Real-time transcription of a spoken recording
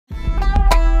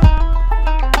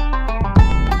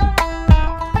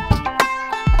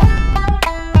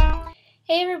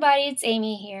everybody, it's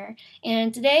Amy here,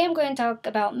 and today I'm going to talk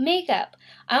about makeup.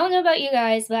 I don't know about you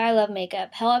guys, but I love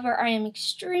makeup. However, I am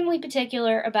extremely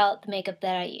particular about the makeup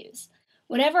that I use.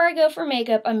 Whenever I go for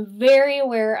makeup, I'm very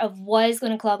aware of what is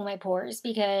going to clog my pores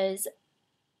because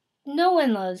no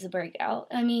one loves a breakout.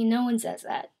 I mean, no one says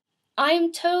that.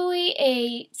 I'm totally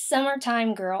a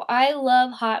summertime girl. I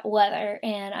love hot weather,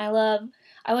 and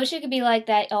I wish it could be like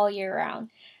that all year round.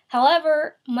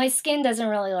 However, my skin doesn't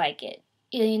really like it.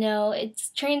 You know, it's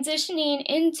transitioning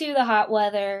into the hot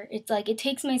weather. It's like it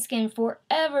takes my skin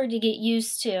forever to get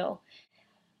used to.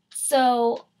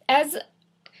 So, as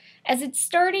it's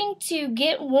starting to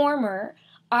get warmer,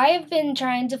 I have been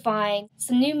trying to find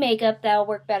some new makeup that'll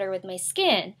work better with my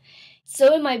skin.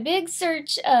 So in my big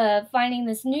search of finding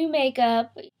this new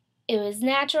makeup, it was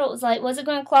natural, it was like, was it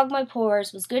going to clog my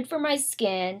pores, was good for my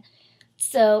skin.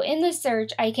 So in the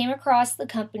search, I came across the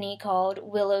company called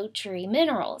Willow Tree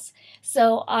Minerals.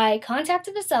 So I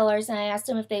contacted the sellers and I asked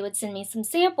them if they would send me some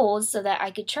samples so that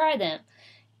I could try them.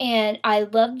 And I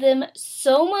loved them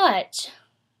so much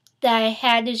that I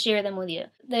had to share them with you.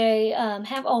 They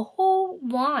have a whole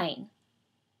line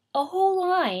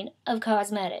of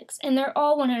cosmetics, and they're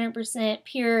all 100%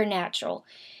 pure natural.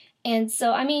 And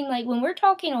so, I mean, like, when we're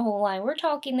talking a whole line, we're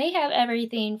talking, they have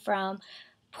everything from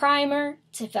primer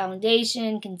to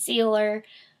foundation, concealer,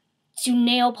 to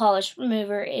nail polish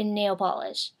remover and nail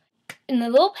polish. In the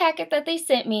little packet that they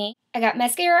sent me, I got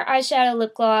mascara, eyeshadow,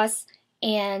 lip gloss,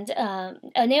 and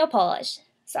a nail polish.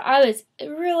 So I was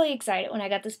really excited when I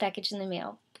got this package in the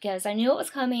mail because I knew it was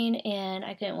coming and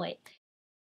I couldn't wait.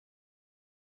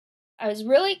 I was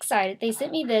really excited. They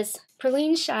sent me this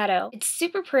praline shadow. It's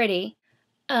super pretty,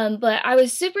 but I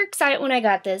was super excited when I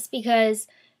got this because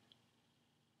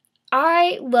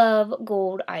I love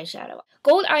gold eyeshadow.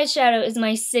 Gold eyeshadow is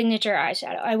my signature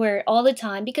eyeshadow. I wear it all the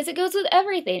time because it goes with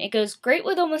everything. It goes great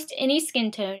with almost any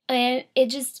skin tone, and it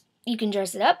just, you can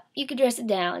dress it up, you can dress it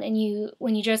down, and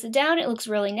when you dress it down, it looks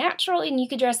really natural, and you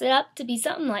can dress it up to be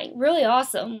something like really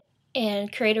awesome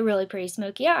and create a really pretty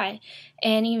smoky eye.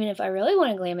 And even if I really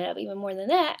want to glam it up even more than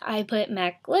that, I put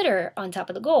MAC glitter on top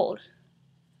of the gold.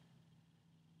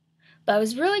 But I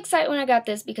was really excited when I got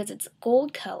this because it's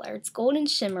gold color. It's gold and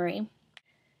shimmery.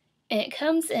 And it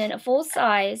comes in a full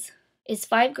size. It's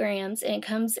 5 grams, and it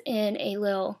comes in a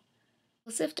little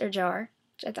sifter jar,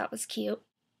 which I thought was cute.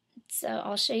 So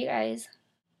I'll show you guys.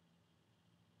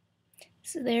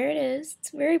 So there it is. It's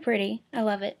very pretty. I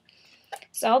love it.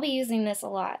 So I'll be using this a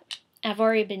lot. I've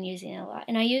already been using it a lot.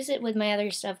 And I use it with my other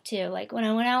stuff too. Like when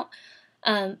I went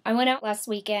out last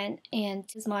weekend, and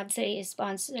Mod City is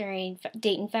sponsoring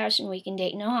Dayton Fashion Week in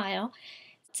Dayton, Ohio.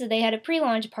 So they had a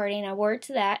pre-launch party and I wore it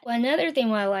to that. Another thing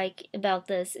what I like about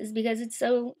this is because it's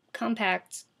so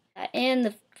compact, and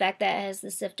the fact that it has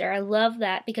the sifter. I love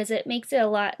that because it makes it a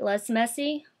lot less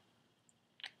messy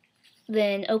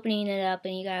than opening it up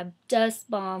and you got a dust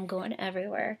bomb going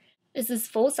everywhere. This is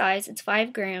full size, it's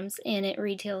 5 grams, and it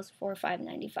retails for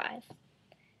 $5.95.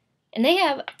 And they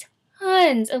have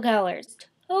tons of colors.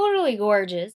 Totally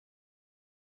gorgeous.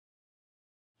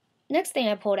 Next thing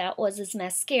I pulled out was this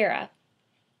mascara.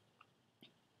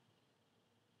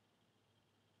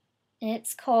 And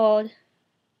it's called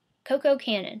Cocoa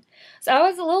Cannon. So I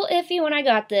was a little iffy when I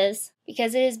got this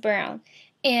because it is brown.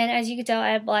 And as you can tell, I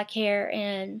have black hair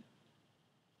and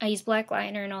I use black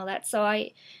liner and all that. So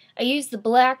I use the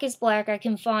blackest black I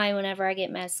can find whenever I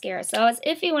get mascara. So I was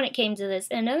iffy when it came to this.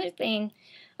 And another thing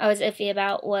I was iffy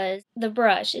about was the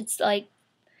brush. It's like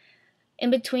in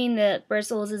between the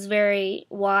bristles is very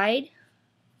wide,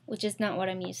 which is not what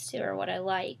I'm used to or what I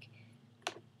like.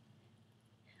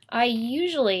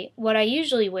 What I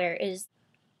usually wear is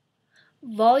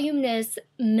Voluminous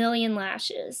Million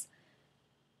Lashes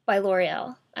by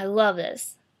L'Oreal. I love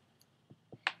this.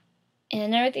 And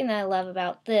another thing that I love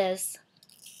about this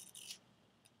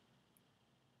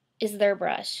is their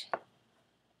brush.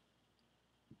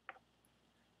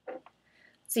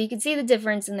 So you can see the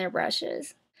difference in their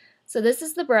brushes. So this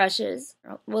is the brushes,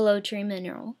 Willow Tree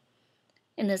Mineral,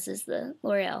 and this is the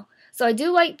L'Oreal. So I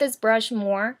do like this brush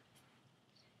more,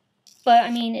 but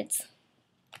I mean,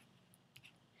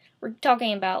 we're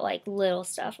talking about like little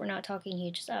stuff. We're not talking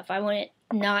huge stuff. I wouldn't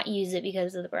not use it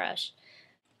because of the brush.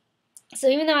 So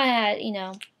even though I had,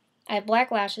 I have black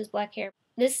lashes, black hair,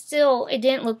 it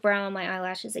didn't look brown on my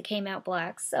eyelashes. It came out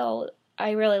black. So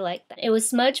I really liked that. It was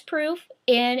smudge proof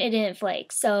and it didn't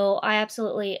flake. So I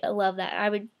absolutely love that.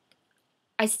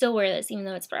 I still wear this even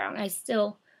though it's brown. I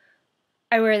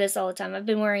wear this all the time. I've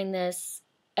been wearing this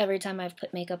every time I've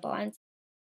put makeup on.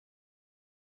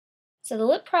 So the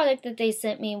lip product that they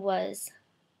sent me was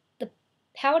the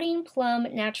Pouting Plum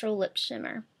Natural Lip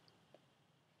Shimmer.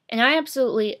 And I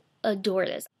absolutely adore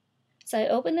this. So I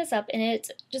open this up and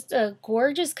it's just a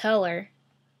gorgeous color.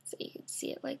 So you can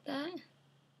see it like that.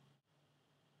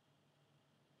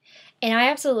 And I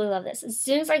absolutely love this. As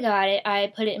soon as I got it,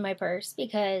 I put it in my purse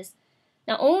because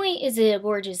not only is it a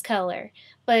gorgeous color,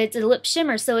 but it's a lip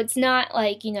shimmer, so it's not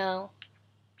like, you know,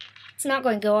 it's not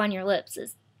going to go on your lips.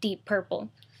 It's deep purple,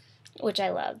 which I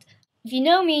loved. If you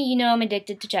know me, you know I'm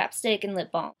addicted to chapstick and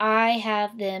lip balm. I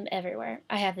have them everywhere.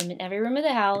 I have them in every room of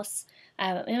the house. I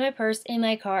have them in my purse, in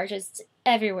my car, just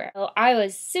everywhere. So I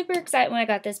was super excited when I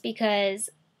got this because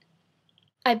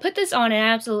I put this on and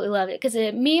I absolutely love it because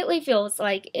it immediately feels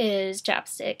like it is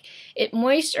chapstick. It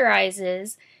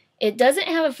moisturizes. It doesn't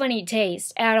have a funny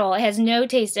taste at all. It has no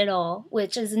taste at all,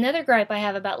 which is another gripe I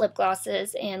have about lip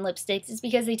glosses and lipsticks is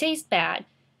because they taste bad.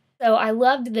 So I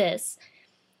loved this.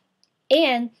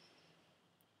 And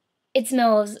it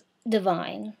smells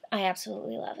divine. I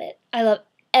absolutely love it. I love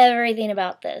everything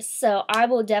about this. So I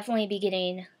will definitely be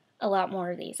getting a lot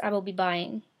more of these. I will be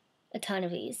buying a ton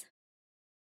of these.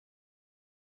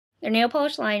 Their nail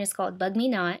polish line is called Bug Me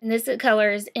Not. And this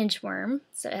color is Inchworm.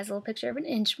 So it has a little picture of an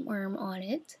inchworm on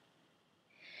it.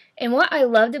 And what I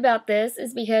loved about this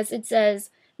is because it says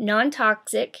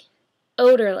non-toxic,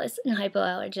 odorless, and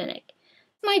hypoallergenic.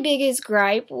 My biggest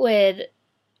gripe with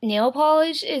nail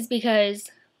polish is because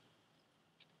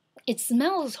it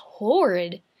smells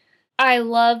horrid. I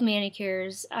love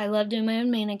manicures. I love doing my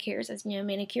own manicures, as you know,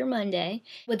 Manicure Monday.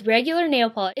 With regular nail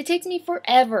polish, it takes me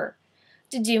forever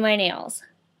to do my nails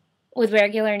with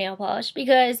regular nail polish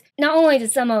because not only do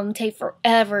some of them take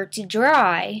forever to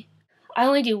dry, I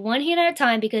only do one hand at a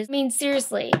time because, I mean,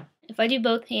 seriously, if I do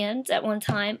both hands at one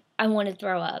time, I want to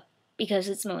throw up because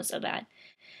it smells so bad.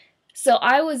 So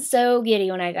I was so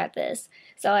giddy when I got this.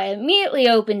 So I immediately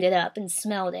opened it up and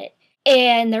smelled it.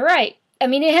 And they're right. I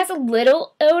mean, it has a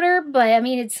little odor, but I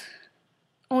mean, it's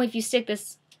only if you stick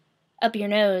this up your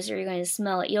nose or you're going to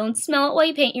smell it. You don't smell it while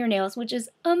you paint your nails, which is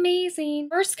amazing.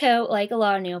 First coat, like a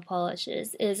lot of nail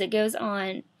polishes, is it goes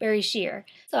on very sheer.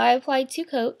 So I applied 2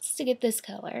 coats to get this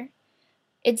color.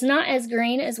 It's not as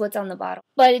green as what's on the bottle,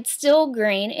 but it's still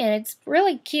green and it's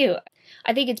really cute.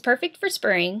 I think it's perfect for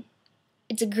spring.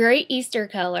 It's a great Easter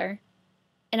color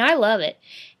and I love it.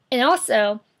 And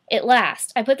also, it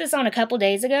lasts. I put this on a couple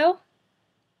days ago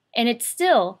and it's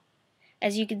still,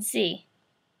 as you can see,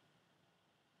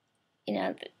 you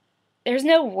know, there's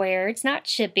no wear. It's not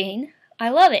chipping. I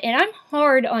love it. And I'm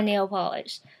hard on nail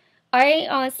polish. I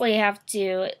honestly have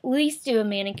to at least do a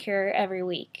manicure every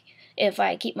week if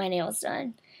I keep my nails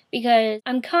done because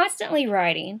I'm constantly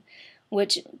writing,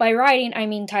 which by writing I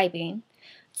mean typing,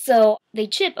 so they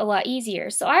chip a lot easier.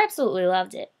 So I absolutely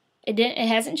loved it. It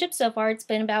hasn't chipped so far. It's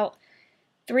been about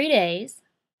 3 days.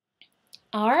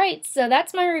 Alright, so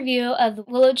that's my review of the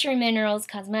Willow Tree Minerals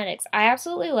cosmetics. I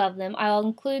absolutely love them. I'll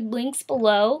include links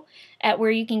below at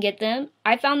where you can get them.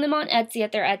 I found them on Etsy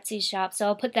at their Etsy shop, so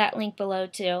I'll put that link below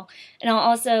too. And I'll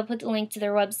also put the link to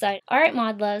their website. Alright,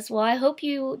 Mod Loves, well I hope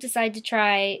you decide to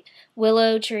try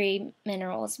Willow Tree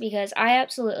Minerals because I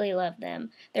absolutely love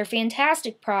them. They're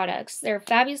fantastic products. They're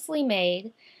fabulously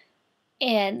made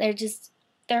and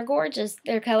they're gorgeous.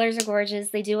 Their colors are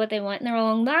gorgeous. They do what they want and they're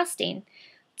long lasting.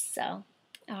 So,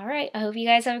 alright, I hope you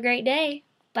guys have a great day.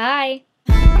 Bye!